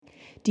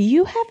Do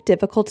you have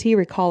difficulty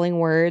recalling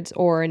words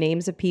or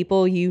names of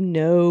people you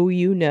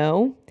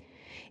know?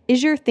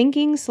 Is your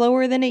thinking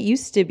slower than it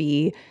used to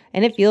be,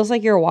 and it feels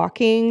like you're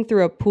walking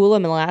through a pool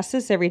of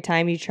molasses every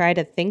time you try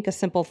to think a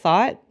simple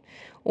thought?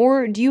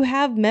 Or do you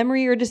have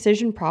memory or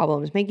decision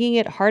problems, making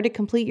it hard to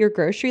complete your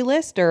grocery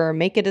list or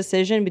make a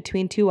decision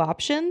between two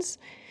options?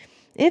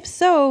 If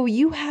so,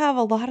 you have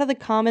a lot of the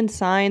common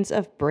signs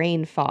of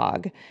brain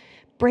fog.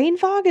 Brain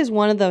fog is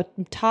one of the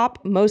top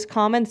most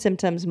common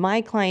symptoms my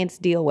clients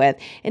deal with,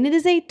 and it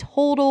is a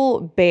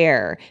total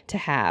bear to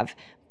have.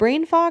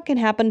 Brain fog can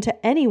happen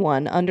to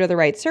anyone under the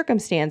right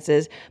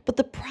circumstances, but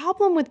the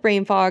problem with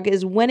brain fog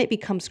is when it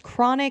becomes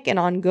chronic and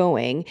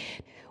ongoing.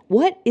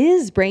 What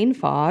is brain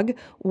fog?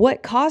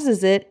 What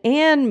causes it?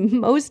 And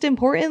most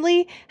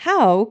importantly,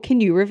 how can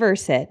you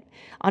reverse it?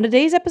 On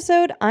today's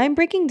episode, I'm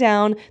breaking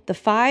down the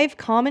 5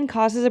 common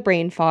causes of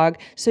brain fog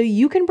so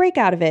you can break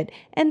out of it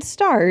and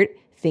start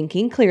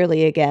thinking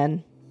clearly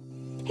again.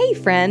 Hey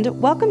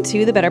friend, welcome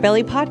to the Better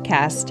Belly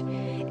Podcast.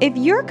 If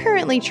you're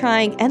currently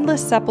trying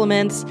endless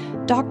supplements,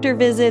 doctor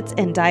visits,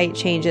 and diet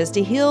changes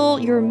to heal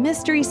your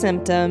mystery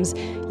symptoms,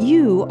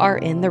 you are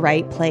in the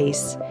right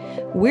place.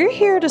 We're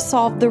here to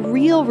solve the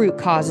real root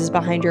causes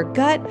behind your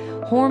gut,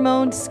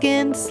 hormones,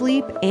 skin,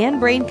 sleep, and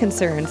brain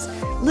concerns.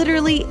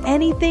 Literally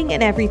anything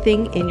and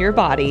everything in your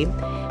body.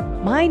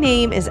 My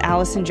name is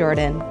Allison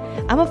Jordan.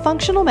 I'm a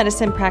functional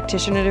medicine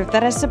practitioner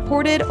that has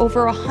supported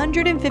over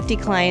 150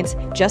 clients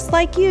just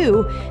like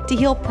you to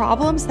heal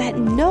problems that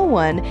no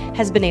one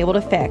has been able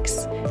to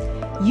fix.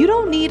 You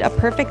don't need a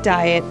perfect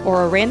diet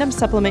or a random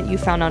supplement you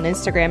found on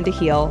Instagram to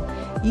heal.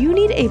 You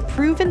need a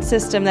proven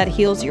system that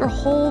heals your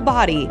whole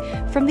body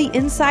from the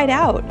inside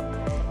out.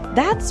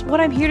 That's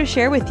what I'm here to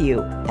share with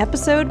you,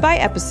 episode by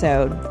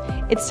episode.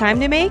 It's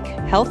time to make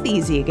health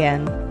easy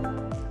again.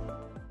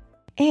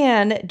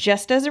 And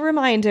just as a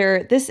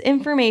reminder, this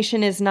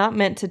information is not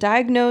meant to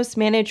diagnose,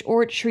 manage,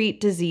 or treat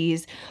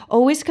disease.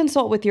 Always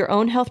consult with your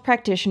own health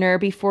practitioner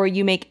before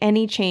you make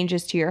any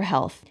changes to your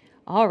health.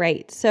 All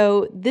right,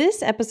 so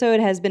this episode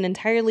has been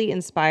entirely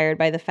inspired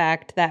by the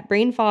fact that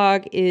brain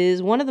fog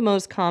is one of the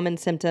most common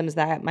symptoms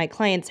that my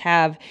clients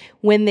have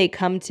when they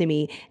come to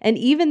me. And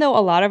even though a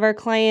lot of our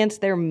clients,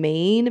 their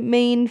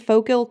main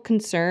focal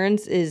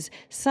concerns is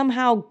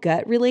somehow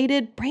gut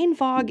related, brain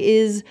fog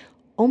is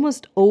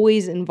almost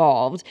always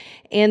involved.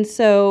 And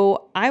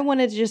so I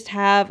wanted to just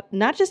have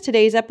not just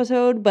today's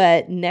episode,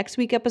 but next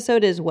week's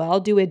episode as well,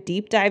 do a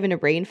deep dive into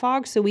brain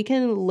fog so we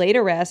can lay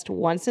to rest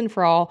once and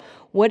for all,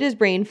 what is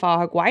brain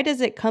fog? Why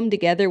does it come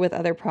together with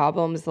other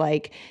problems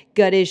like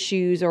gut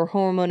issues or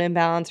hormone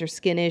imbalance or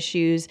skin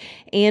issues?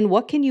 And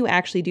what can you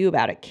actually do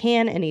about it?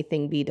 Can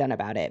anything be done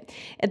about it?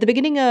 At the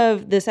beginning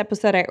of this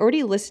episode, I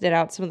already listed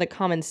out some of the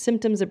common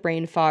symptoms of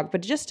brain fog, but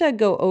just to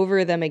go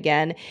over them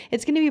again,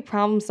 it's going to be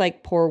problems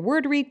like poor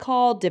word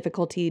recall,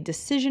 difficulty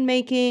decision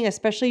making,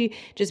 especially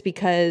just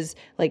because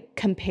like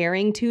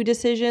comparing two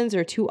decisions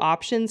or two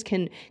options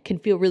can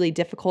feel really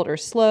difficult or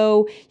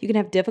slow. You can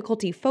have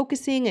difficulty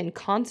focusing and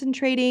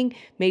concentrating.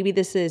 Maybe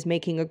this is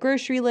making a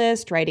grocery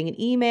list, writing an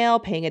email,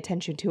 paying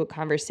attention to a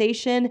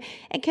conversation,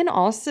 and can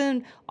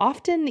also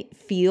often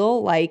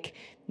feel like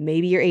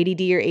maybe you're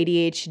ADD or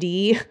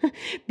ADHD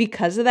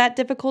because of that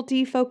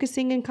difficulty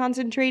focusing and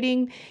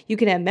concentrating. You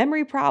can have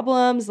memory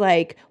problems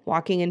like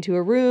walking into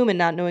a room and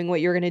not knowing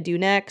what you're going to do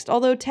next.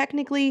 Although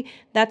technically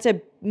that's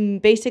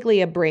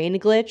basically a brain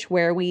glitch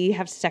where we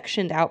have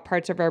sectioned out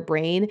parts of our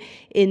brain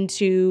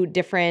into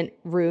different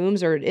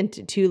rooms or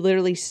to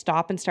literally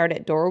stop and start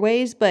at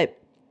doorways. But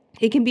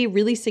it can be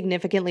really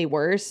significantly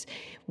worse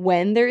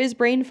when there is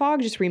brain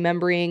fog, just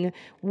remembering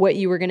what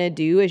you were going to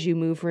do as you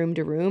move room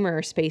to room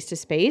or space to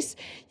space.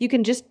 You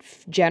can just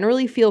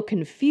generally feel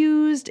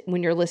confused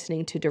when you're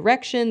listening to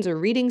directions or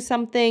reading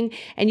something,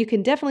 and you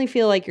can definitely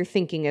feel like your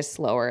thinking is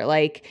slower,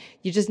 like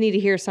you just need to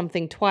hear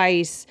something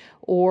twice,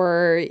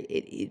 or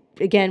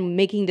again,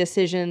 making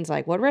decisions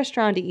like what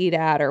restaurant to eat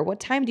at or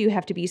what time do you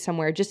have to be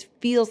somewhere just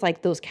feels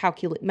like those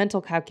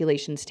mental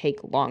calculations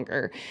take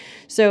longer.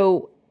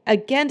 So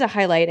again, to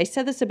highlight, I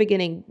said this at the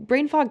beginning,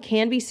 brain fog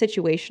can be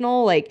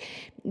situational, like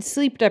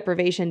sleep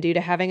deprivation due to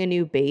having a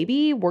new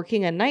baby,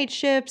 working a night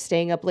shift,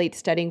 staying up late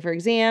studying for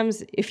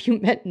exams. If you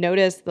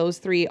notice, those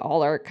 3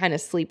 all are kind of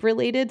sleep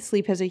related.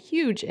 Sleep has a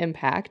huge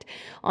impact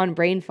on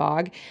brain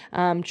fog.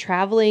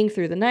 Traveling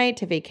through the night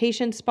to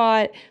vacation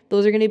spot,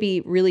 those are going to be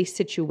really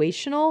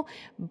situational,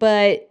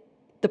 but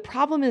the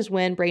problem is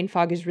when brain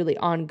fog is really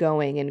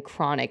ongoing and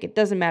chronic. It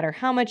doesn't matter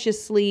how much you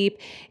sleep.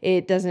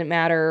 It doesn't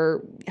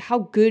matter how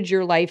good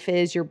your life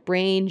is. Your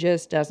brain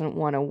just doesn't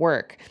want to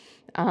work.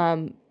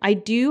 I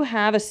do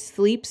have a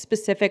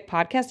sleep-specific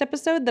podcast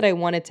episode that I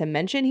wanted to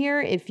mention here.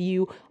 If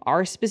you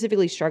are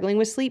specifically struggling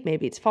with sleep,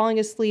 maybe it's falling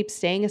asleep,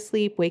 staying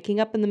asleep, waking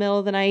up in the middle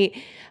of the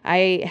night,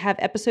 I have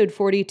episode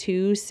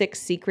 42, 6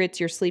 secrets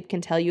your sleep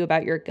can tell you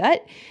about your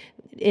gut,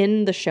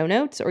 in the show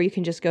notes, or you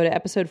can just go to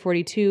episode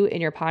 42 in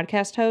your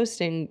podcast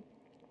host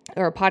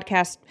or a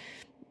podcast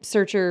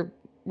searcher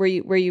where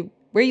you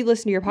where you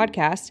listen to your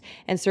podcast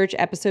and search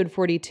episode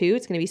 42.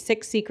 It's going to be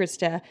 6 secrets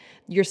to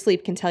your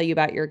sleep can tell you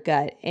about your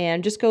gut.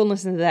 And just go and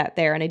listen to that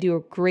there. And I do a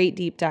great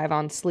deep dive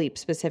on sleep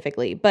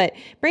specifically. But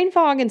brain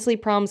fog and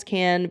sleep problems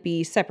can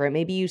be separate.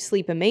 Maybe you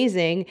sleep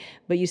amazing,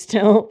 but you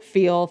still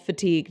feel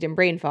fatigued and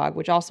brain fog,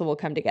 which also will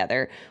come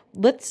together.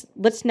 Let's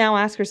now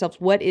ask ourselves,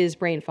 what is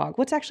brain fog?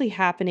 What's actually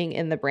happening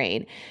in the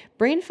brain?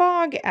 Brain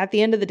fog, at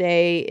the end of the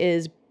day,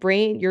 is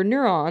your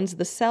neurons,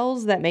 the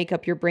cells that make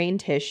up your brain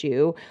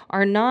tissue,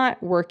 are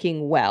not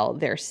working well.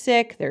 They're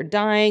sick, they're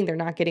dying, they're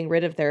not getting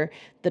rid of the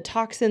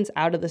toxins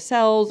out of the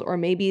cells, or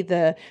maybe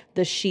the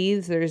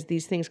sheaths. There's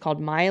these things called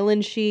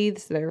myelin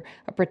sheaths. They're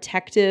a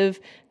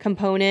protective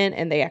component,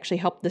 and they actually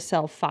help the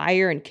cell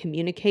fire and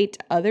communicate to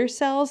other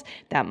cells.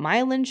 That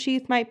myelin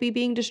sheath might be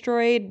being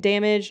destroyed,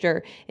 damaged,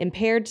 or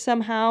impaired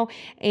somehow.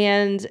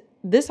 And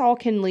this all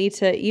can lead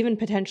to even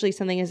potentially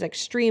something as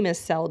extreme as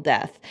cell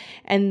death.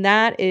 And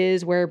that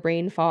is where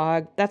brain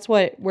fog,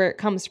 where it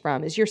comes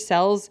from, is your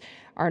cells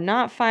are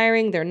not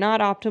firing, they're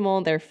not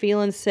optimal, they're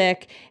feeling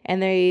sick,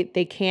 and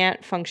they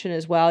can't function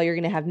as well. You're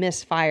going to have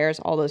misfires,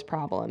 all those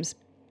problems.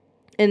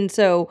 And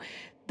so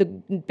the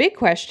big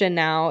question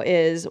now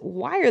is,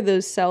 why are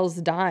those cells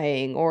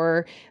dying?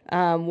 Or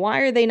why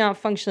are they not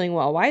functioning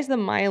well? Why is the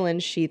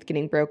myelin sheath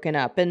getting broken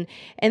up? And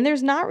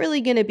there's not really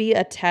going to be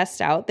a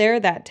test out there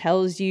that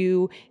tells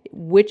you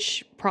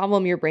which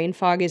problem your brain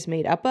fog is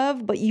made up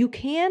of, but you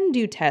can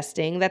do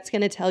testing that's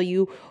going to tell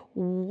you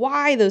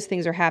why those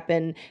things are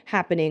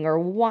happening, or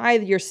why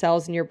your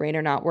cells in your brain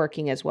are not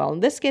working as well.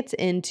 And this gets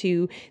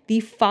into the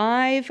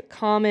 5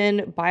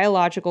 common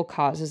biological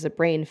causes of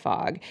brain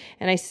fog.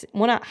 And I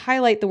want to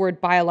highlight the word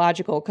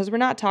biological because we're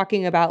not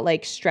talking about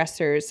like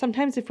stressors.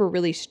 Sometimes if we're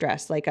really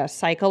stressed, like a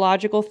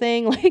psychological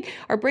thing, like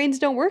our brains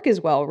don't work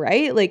as well,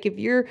 right? Like if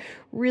you're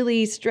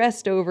really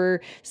stressed over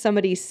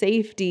somebody's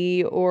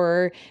safety,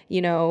 or,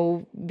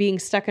 being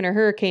stuck in a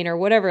hurricane or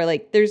whatever,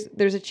 like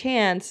there's a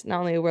chance not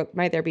only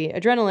might there be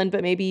adrenaline,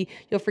 but maybe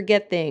you'll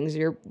forget things.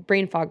 Your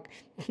brain fog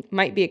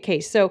might be a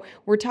case. So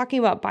we're talking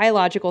about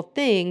biological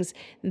things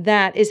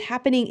that is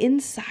happening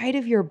inside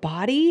of your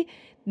body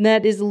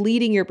that is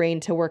leading your brain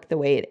to work the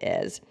way it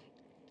is.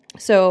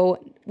 So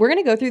we're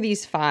going to go through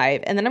these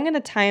 5, and then I'm going to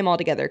tie them all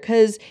together,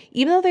 because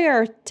even though they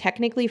are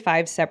technically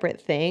 5 separate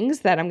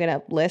things that I'm going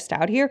to list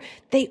out here,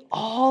 they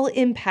all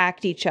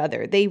impact each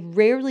other. They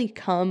rarely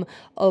come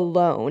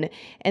alone.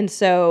 And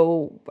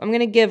so I'm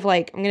going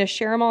to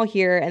share them all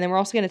here, and then we're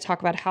also going to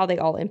talk about how they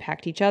all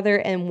impact each other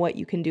and what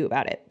you can do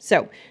about it.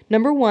 So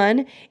number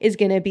 1 is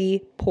going to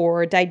be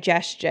poor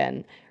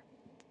digestion.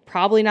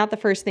 Probably not the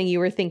first thing you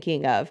were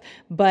thinking of,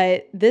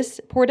 but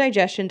this poor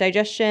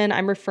digestion,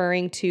 I'm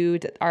referring to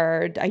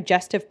our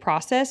digestive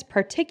process,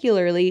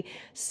 particularly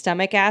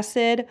stomach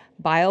acid,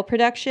 bile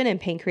production, and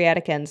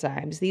pancreatic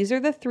enzymes. These are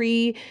the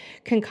 3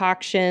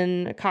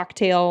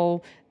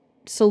 cocktail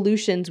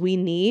solutions we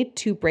need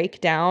to break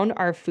down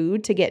our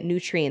food to get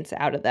nutrients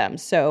out of them.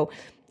 So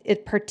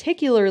it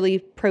particularly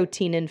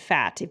protein and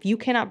fat. If you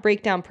cannot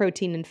break down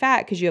protein and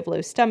fat because you have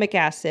low stomach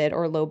acid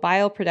or low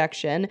bile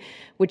production,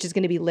 which is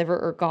going to be liver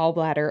or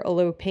gallbladder, or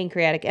low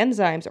pancreatic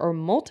enzymes, or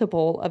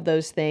multiple of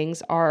those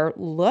things are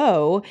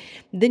low,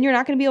 then you're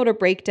not going to be able to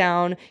break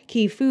down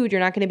key food.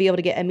 You're not going to be able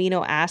to get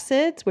amino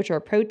acids, which are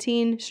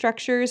protein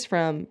structures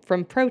from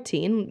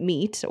protein,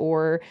 meat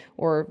or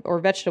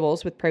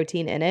vegetables with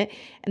protein in it.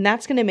 And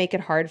that's going to make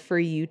it hard for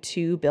you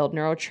to build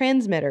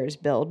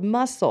neurotransmitters, build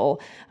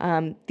muscle.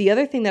 The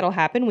other thing that'll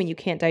happen when you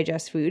can't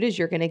digest food is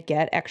you're going to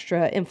get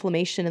extra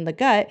inflammation in the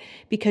gut,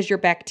 because your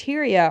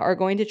bacteria are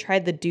going to try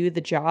to do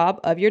the job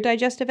of your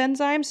digestive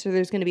enzymes. So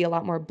there's going to be a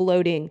lot more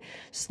bloating,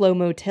 slow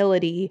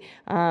motility.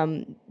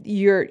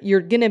 You're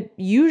going to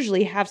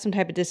usually have some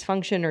type of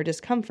dysfunction or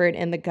discomfort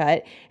in the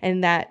gut,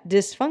 and that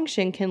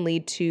dysfunction can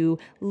lead to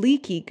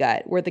leaky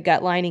gut, where the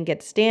gut lining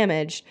gets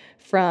damaged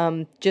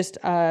from just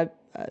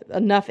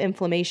enough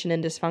inflammation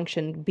and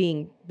dysfunction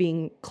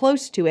being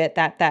close to it,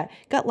 that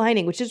gut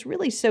lining, which is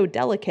really so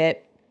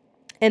delicate,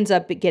 ends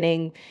up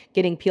getting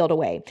peeled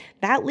away.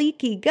 That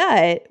leaky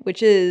gut,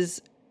 which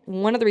is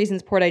one of the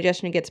reasons poor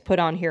digestion gets put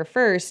on here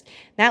first,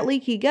 that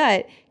leaky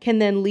gut can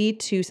then lead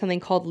to something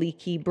called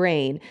leaky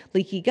brain.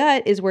 Leaky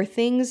gut is where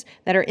things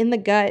that are in the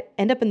gut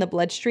end up in the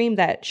bloodstream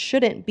that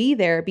shouldn't be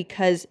there,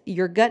 because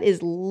your gut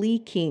is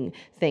leaking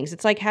things.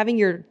 It's like having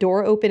your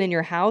door open in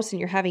your house and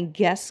you're having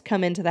guests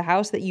come into the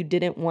house that you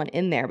didn't want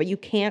in there, but you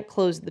can't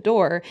close the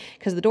door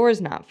because the door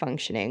is not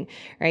functioning,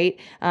 right?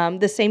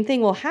 The same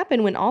thing will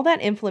happen when all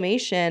that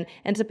inflammation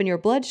ends up in your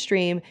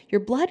bloodstream.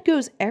 Your blood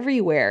goes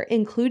everywhere,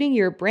 including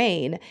your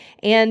brain.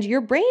 And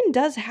your brain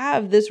does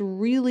have this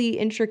really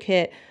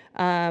intricate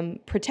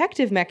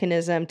protective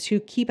mechanism to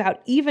keep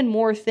out even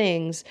more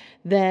things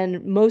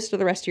than most of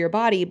the rest of your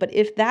body. But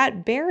if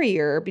that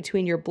barrier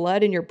between your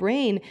blood and your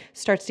brain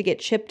starts to get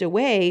chipped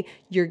away,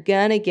 you're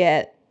gonna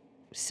get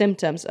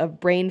symptoms of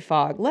brain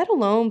fog, let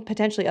alone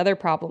potentially other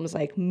problems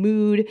like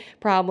mood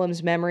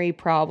problems, memory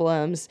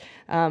problems,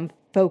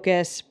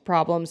 focus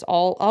problems,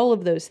 all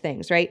of those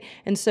things, right?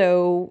 And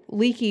so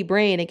leaky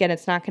brain, again,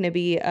 it's not going to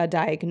be a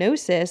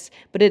diagnosis,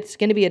 but it's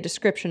going to be a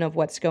description of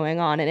what's going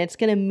on, and it's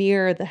going to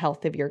mirror the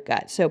health of your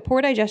gut. So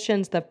poor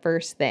digestion's the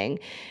first thing.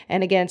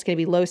 And again, it's going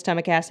to be low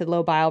stomach acid,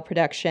 low bile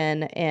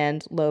production,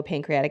 and low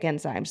pancreatic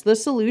enzymes. The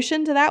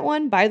solution to that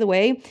one, by the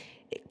way,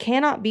 it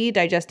cannot be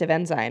digestive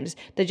enzymes.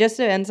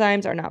 Digestive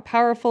enzymes are not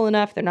powerful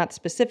enough. They're not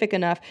specific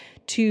enough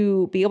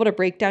to be able to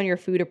break down your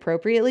food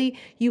appropriately.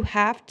 You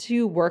have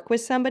to work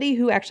with somebody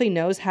who actually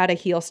knows how to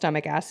heal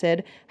stomach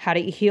acid, how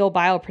to heal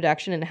bile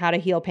production, and how to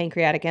heal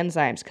pancreatic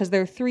enzymes, because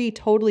they're three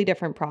totally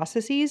different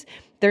processes.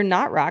 They're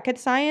not rocket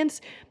science,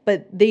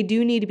 but they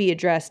do need to be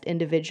addressed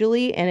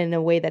individually and in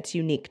a way that's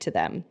unique to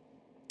them.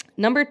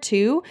 Number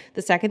two,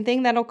 the second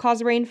thing that'll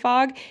cause brain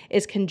fog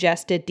is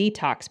congested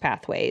detox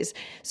pathways.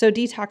 So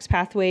detox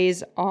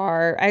pathways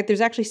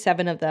there's actually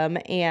 7 of them,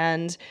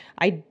 and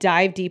I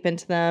dive deep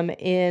into them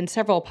in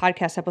several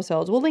podcast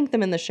episodes. We'll link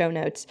them in the show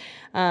notes.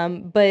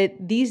 But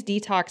these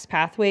detox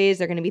pathways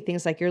are going to be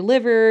things like your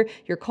liver,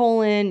 your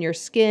colon, your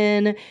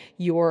skin,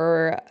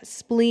 your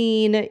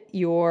spleen,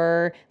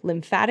 your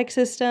lymphatic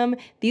system.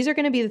 These are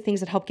going to be the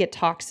things that help get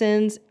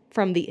toxins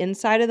from the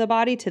inside of the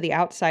body to the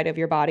outside of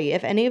your body.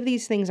 If any of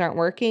these things aren't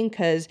working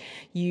because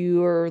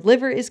your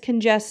liver is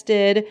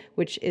congested,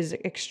 which is an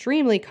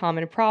extremely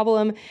common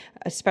problem,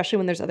 especially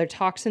when there's other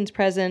toxins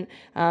present,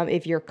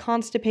 if you're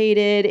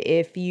constipated,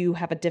 if you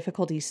have a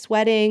difficulty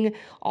sweating,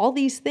 all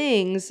these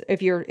things,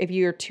 if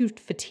you're too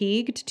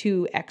fatigued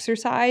to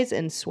exercise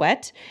and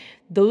sweat,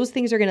 those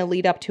things are going to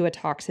lead up to a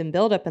toxin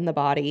buildup in the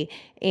body.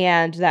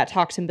 And that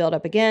toxin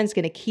buildup, again, is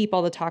going to keep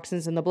all the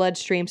toxins in the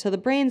bloodstream. So the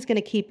brain's going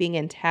to keep being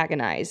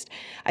antagonized.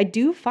 I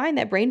do find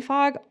that brain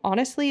fog,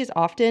 honestly, is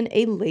often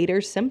a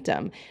later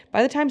symptom.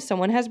 By the time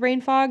someone has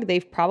brain fog,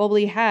 they've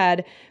probably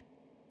had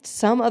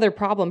some other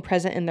problem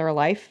present in their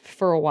life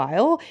for a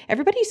while.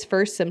 Everybody's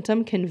first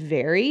symptom can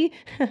vary,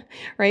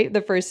 right?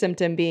 The first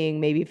symptom being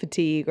maybe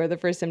fatigue, or the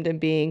first symptom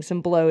being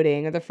some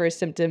bloating, or the first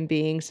symptom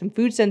being some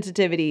food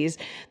sensitivities,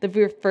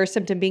 the first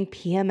symptom being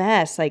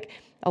PMS. Like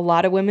a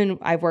lot of women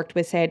I've worked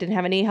with say I didn't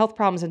have any health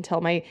problems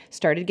until I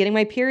started getting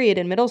my period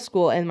in middle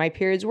school, and my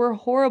periods were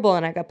horrible,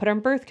 and I got put on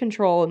birth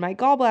control, and my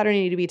gallbladder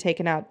needed to be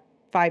taken out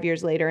 5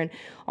 years later, and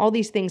all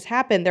these things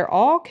happen. They're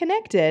all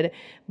connected,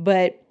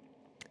 but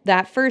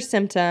that first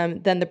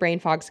symptom, then the brain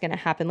fog is going to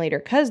happen later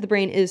because the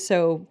brain is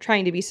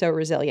trying to be so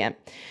resilient.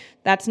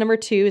 That's number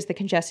 2, is the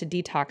congested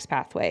detox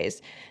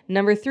pathways.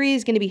 Number 3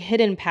 is going to be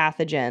hidden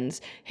pathogens.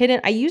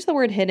 I use the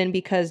word hidden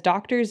because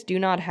doctors do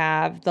not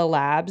have the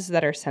labs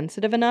that are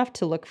sensitive enough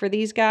to look for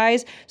these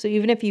guys. So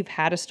even if you've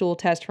had a stool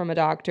test from a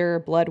doctor,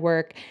 blood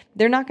work,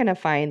 they're not going to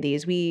find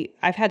these.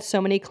 I've had so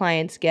many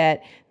clients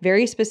get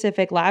very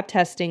specific lab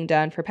testing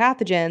done for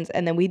pathogens,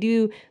 and then we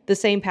do the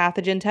same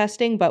pathogen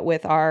testing, but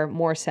with our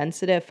more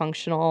sensitive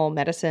functional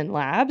medicine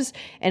labs,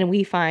 and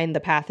we find the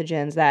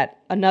pathogens that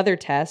another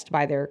test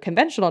by their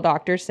conventional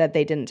doctor said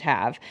they didn't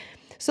have.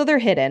 So they're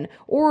hidden,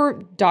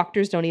 or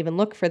doctors don't even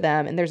look for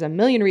them, and there's a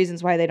million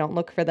reasons why they don't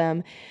look for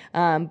them,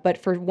 but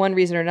for one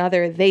reason or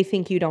another, they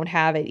think you don't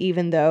have it,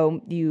 even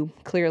though you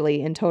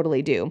clearly and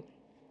totally do.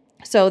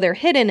 So they're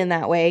hidden in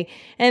that way,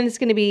 and it's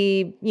going to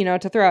be,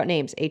 to throw out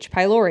names, H.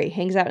 pylori,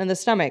 hangs out in the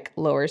stomach,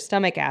 lowers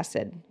stomach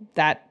acid.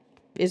 That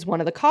is one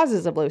of the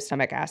causes of low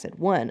stomach acid,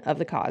 one of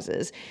the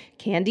causes.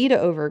 Candida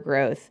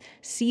overgrowth,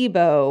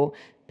 SIBO,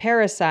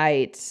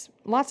 parasites,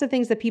 lots of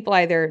things that people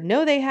either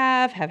know they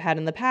have had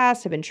in the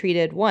past, have been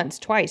treated once,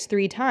 twice,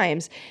 3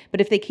 times.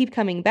 But if they keep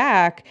coming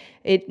back,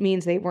 it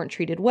means they weren't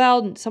treated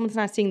well. Someone's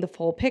not seeing the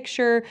full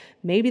picture.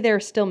 Maybe they're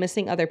still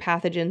missing other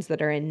pathogens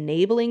that are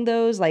enabling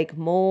those, like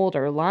mold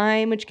or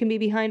Lyme, which can be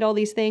behind all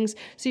these things.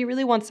 So you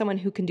really want someone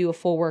who can do a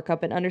full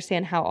workup and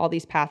understand how all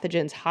these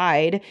pathogens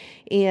hide,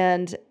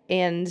 and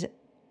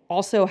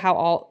also how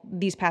all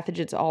these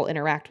pathogens all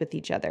interact with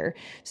each other.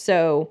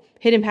 So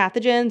hidden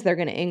pathogens, they're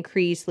going to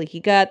increase leaky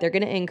gut. They're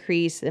going to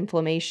increase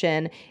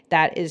inflammation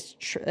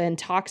and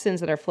toxins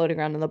that are floating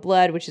around in the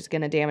blood, which is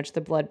going to damage the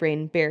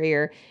blood-brain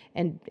barrier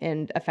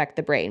and affect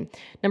the brain.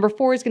 Number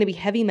 4 is going to be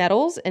heavy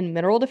metals and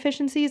mineral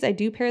deficiencies. I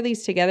do pair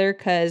these together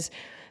because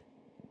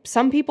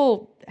some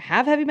people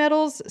have heavy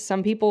metals,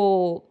 some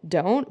people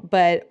don't,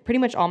 but pretty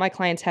much all my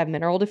clients have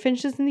mineral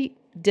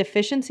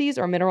deficiencies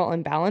or mineral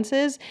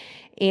imbalances.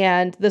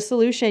 And the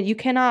solution, you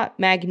cannot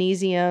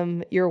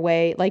magnesium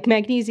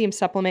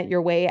supplement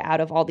your way out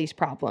of all these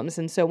problems.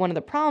 And so one of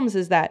the problems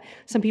is that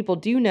some people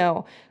do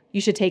know you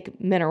should take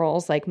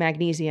minerals like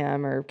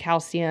magnesium or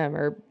calcium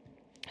or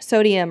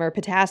sodium or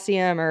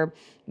potassium or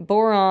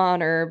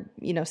boron or,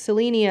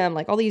 selenium,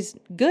 like all these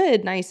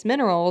good, nice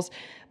minerals,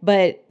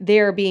 but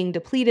they're being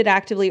depleted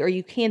actively, or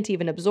you can't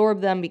even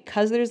absorb them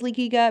because there's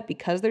leaky gut,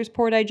 because there's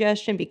poor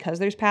digestion, because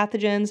there's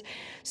pathogens.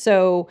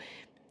 So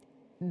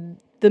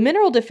the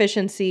mineral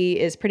deficiency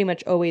is pretty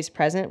much always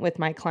present with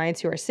my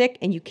clients who are sick,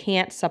 and you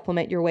can't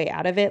supplement your way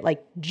out of it,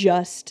 like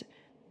just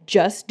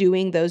just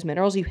doing those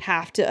minerals. You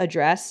have to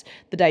address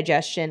the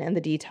digestion and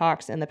the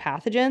detox and the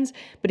pathogens.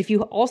 But if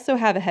you also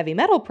have a heavy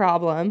metal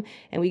problem,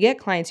 and we get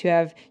clients who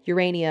have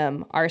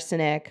uranium,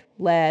 arsenic,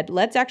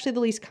 lead's actually the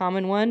least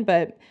common one,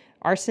 but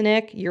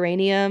arsenic,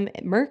 uranium,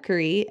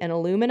 mercury, and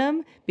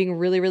aluminum being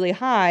really, really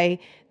high,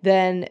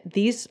 then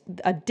these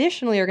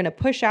additionally are going to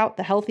push out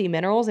the healthy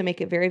minerals and make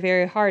it very,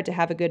 very hard to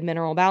have a good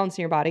mineral balance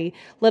in your body,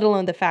 let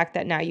alone the fact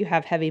that now you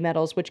have heavy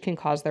metals, which can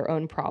cause their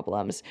own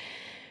problems.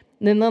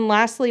 And then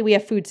lastly, we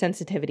have food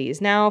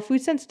sensitivities. Now,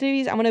 food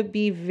sensitivities, I'm going to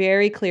be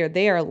very clear,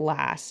 they are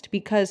last,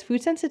 because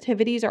food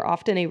sensitivities are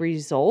often a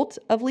result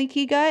of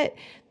leaky gut.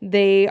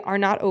 They are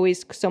not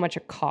always so much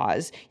a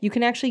cause. You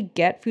can actually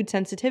get food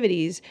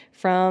sensitivities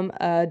from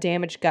a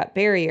damaged gut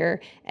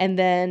barrier, and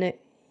then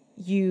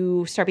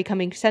you start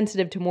becoming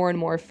sensitive to more and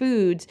more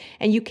foods,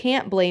 and you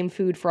can't blame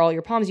food for all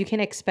your problems. You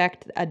can't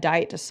expect a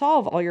diet to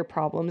solve all your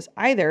problems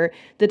either.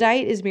 The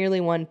diet is merely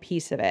one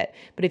piece of it.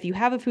 But if you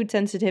have a food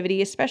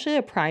sensitivity, especially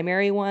a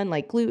primary one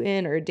like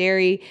gluten or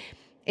dairy,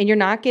 and you're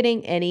not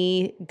getting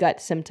any gut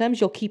symptoms,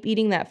 you'll keep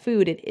eating that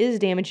food. It is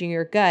damaging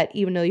your gut,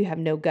 even though you have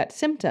no gut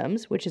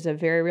symptoms, which is a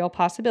very real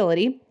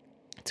possibility.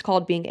 It's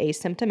called being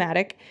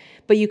asymptomatic,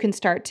 but you can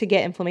start to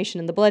get inflammation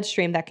in the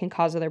bloodstream that can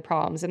cause other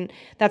problems. And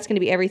that's going to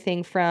be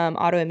everything from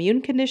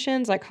autoimmune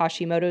conditions like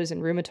Hashimoto's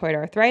and rheumatoid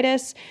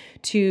arthritis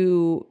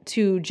to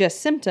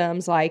just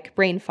symptoms like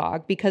brain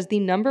fog, because the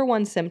number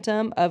one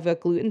symptom of a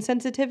gluten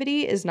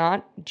sensitivity is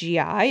not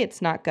GI, it's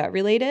not gut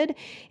related,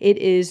 it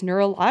is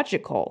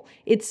neurological.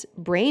 It's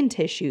brain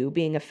tissue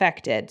being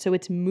affected. So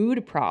it's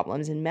mood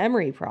problems and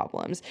memory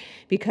problems,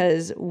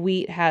 because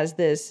wheat has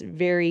this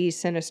very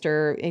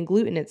sinister, and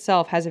gluten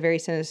itself has a very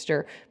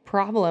sinister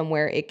problem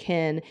where it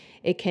can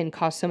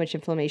cause so much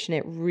inflammation,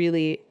 it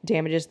really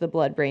damages the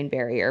blood-brain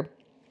barrier.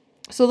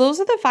 So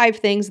those are the 5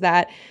 things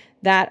that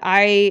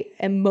I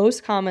am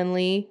most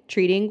commonly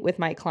treating with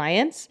my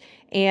clients.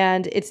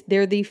 And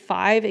they're the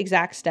 5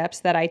 exact steps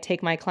that I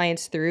take my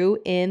clients through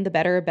in the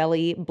Better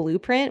Belly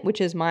Blueprint,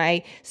 which is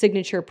my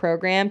signature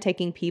program,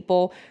 taking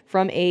people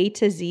from A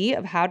to Z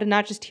of how to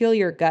not just heal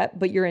your gut,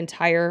 but your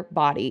entire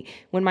body.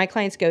 When my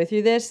clients go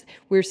through this,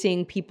 we're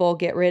seeing people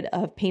get rid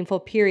of painful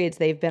periods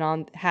they've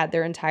had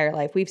their entire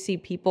life. We've seen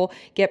people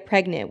get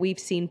pregnant. We've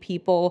seen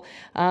people,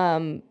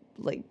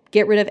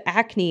 get rid of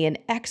acne and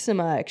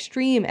eczema,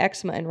 extreme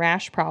eczema and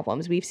rash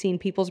problems. We've seen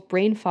people's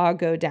brain fog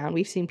go down.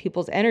 We've seen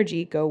people's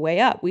energy go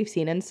way up. We've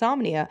seen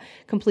insomnia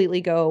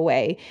completely go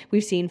away.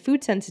 We've seen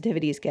food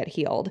sensitivities get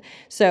healed.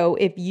 So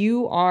if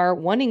you are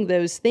wanting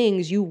those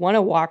things, you want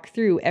to walk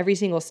through every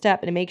single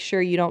step and make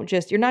sure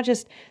you're not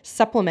just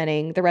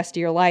supplementing the rest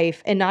of your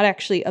life and not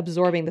actually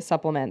absorbing the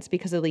supplements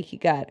because of leaky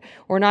gut,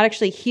 or not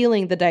actually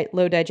healing the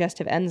low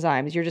digestive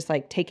enzymes. You're just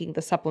like taking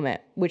the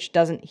supplement, which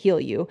doesn't heal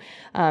you.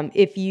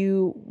 If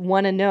you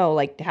want to know,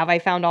 like, have I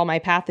found all my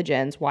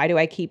pathogens? Why do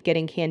I keep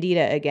getting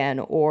candida again?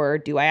 Or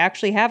do I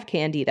actually have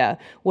candida?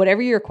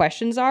 Whatever your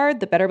questions are,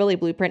 the Better Belly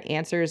Blueprint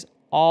answers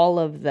all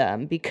of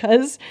them,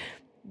 because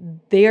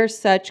they are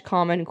such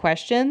common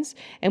questions.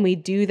 And we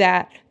do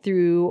that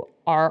through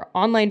our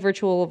online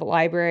virtual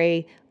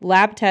library,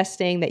 lab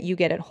testing that you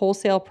get at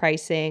wholesale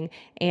pricing,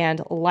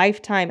 and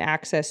lifetime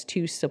access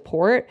to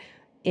support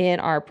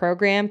in our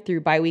program through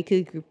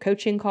biweekly group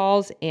coaching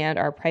calls and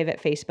our private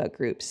Facebook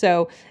group.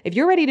 So if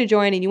you're ready to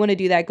join and you want to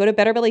do that, go to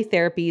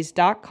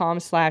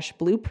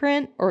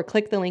betterbellytherapies.com/blueprint or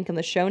click the link in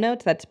the show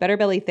notes. That's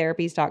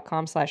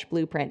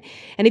betterbellytherapies.com/blueprint.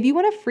 And if you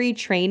want a free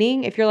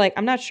training, if you're like,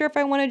 I'm not sure if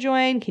I want to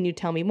join, can you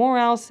tell me more,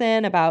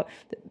 Allison, about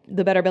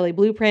the Better Belly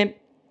Blueprint?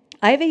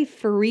 I have a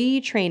free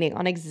training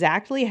on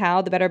exactly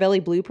how the Better Belly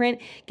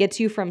Blueprint gets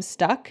you from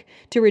stuck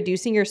to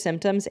reducing your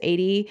symptoms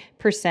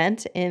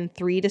 80% in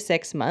 3 to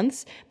 6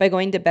 months by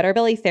going to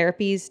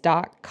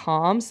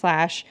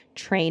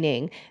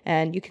betterbellytherapies.com/training.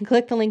 And you can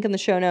click the link in the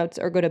show notes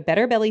or go to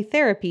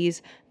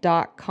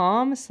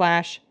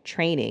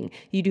betterbellytherapies.com/training.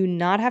 You do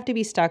not have to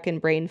be stuck in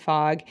brain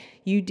fog.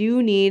 You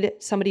do need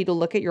somebody to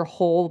look at your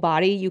whole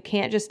body. You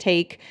can't just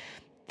take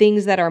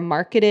things that are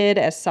marketed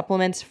as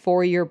supplements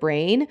for your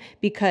brain,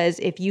 because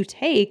if you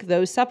take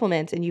those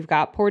supplements and you've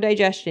got poor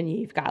digestion,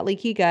 you've got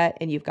leaky gut,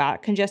 and you've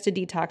got congested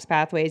detox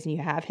pathways, and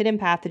you have hidden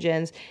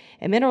pathogens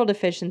and mineral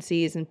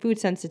deficiencies and food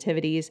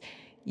sensitivities,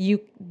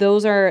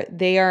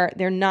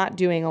 they're not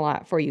doing a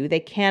lot for you. They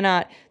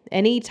cannot,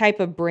 any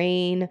type of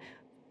brain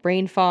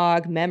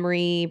fog,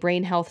 memory,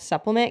 brain health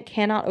supplement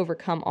cannot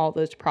overcome all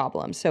those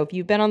problems. So if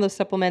you've been on those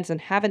supplements and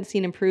haven't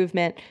seen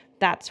improvement,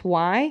 that's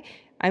why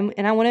I want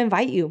to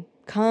invite you.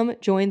 Come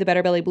join the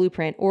Better Belly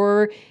Blueprint,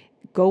 or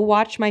go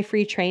watch my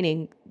free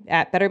training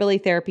at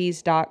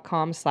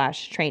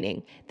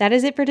betterbellytherapies.com/training. That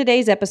is it for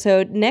today's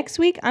episode. Next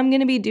week, I'm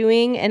going to be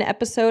doing an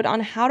episode on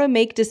how to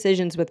make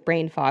decisions with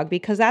brain fog,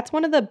 because that's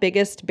one of the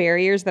biggest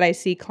barriers that I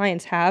see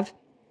clients have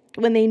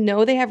when they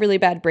know they have really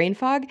bad brain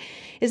fog,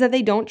 is that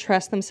they don't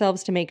trust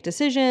themselves to make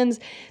decisions.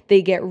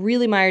 They get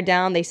really mired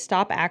down. They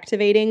stop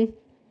activating.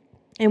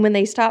 And when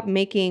they stop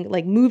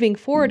moving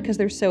forward because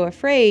they're so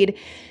afraid,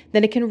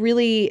 then it can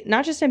really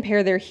not just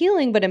impair their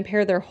healing, but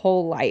impair their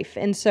whole life.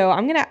 And so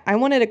I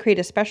wanted to create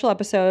a special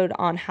episode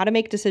on how to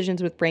make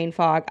decisions with brain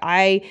fog.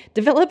 I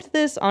developed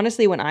this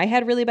honestly when I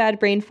had really bad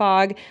brain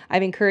fog.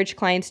 I've encouraged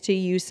clients to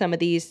use some of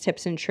these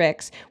tips and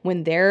tricks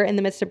when they're in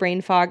the midst of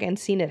brain fog and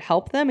seen it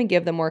help them and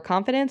give them more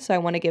confidence. So I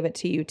want to give it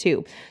to you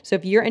too. So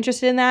if you're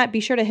interested in that, be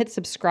sure to hit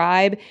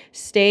subscribe,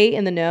 stay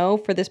in the know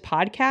for this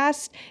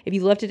podcast. If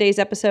you love today's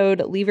episode,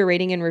 leave a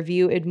rating and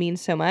review. It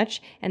means so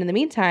much. And in the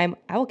meantime,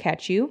 I will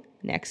catch you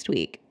next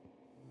week.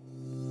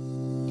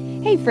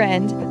 Hey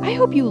friend, I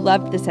hope you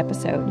loved this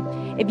episode.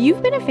 If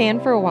you've been a fan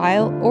for a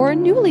while or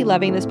newly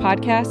loving this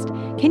podcast,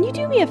 can you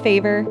do me a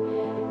favor?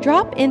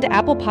 Drop into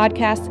Apple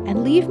Podcasts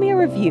and leave me a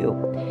review.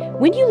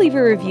 When you leave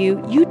a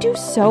review, you do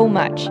so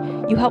much.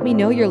 You help me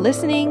know you're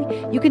listening.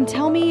 You can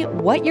tell me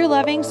what you're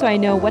loving so I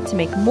know what to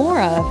make more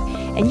of.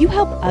 And you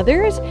help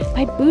others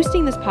by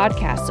boosting this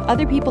podcast so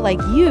other people like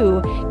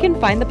you can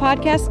find the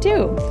podcast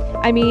too.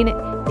 I mean,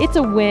 it's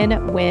a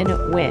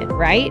win-win-win,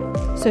 right?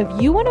 So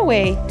if you want a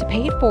way to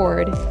pay it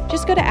forward,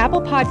 just go to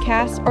Apple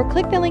Podcasts or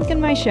click the link in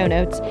my show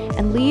notes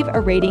and leave a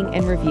rating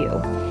and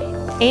review.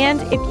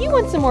 And if you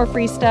want some more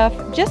free stuff,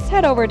 just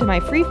head over to my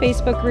free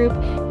Facebook group,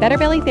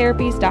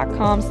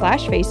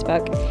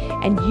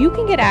 betterbellytherapies.com/Facebook, and you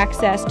can get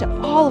access to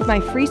all of my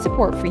free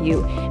support for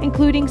you,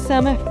 including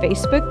some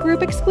Facebook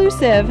group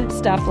exclusive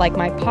stuff like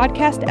my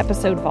podcast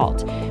episode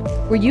vault,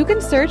 where you can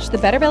search the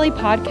Better Belly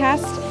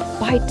podcast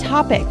by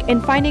topic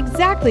and find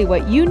exactly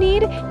what you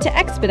need to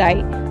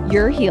expedite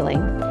your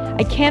healing.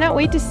 I cannot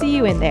wait to see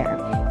you in there.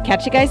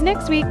 Catch you guys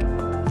next week.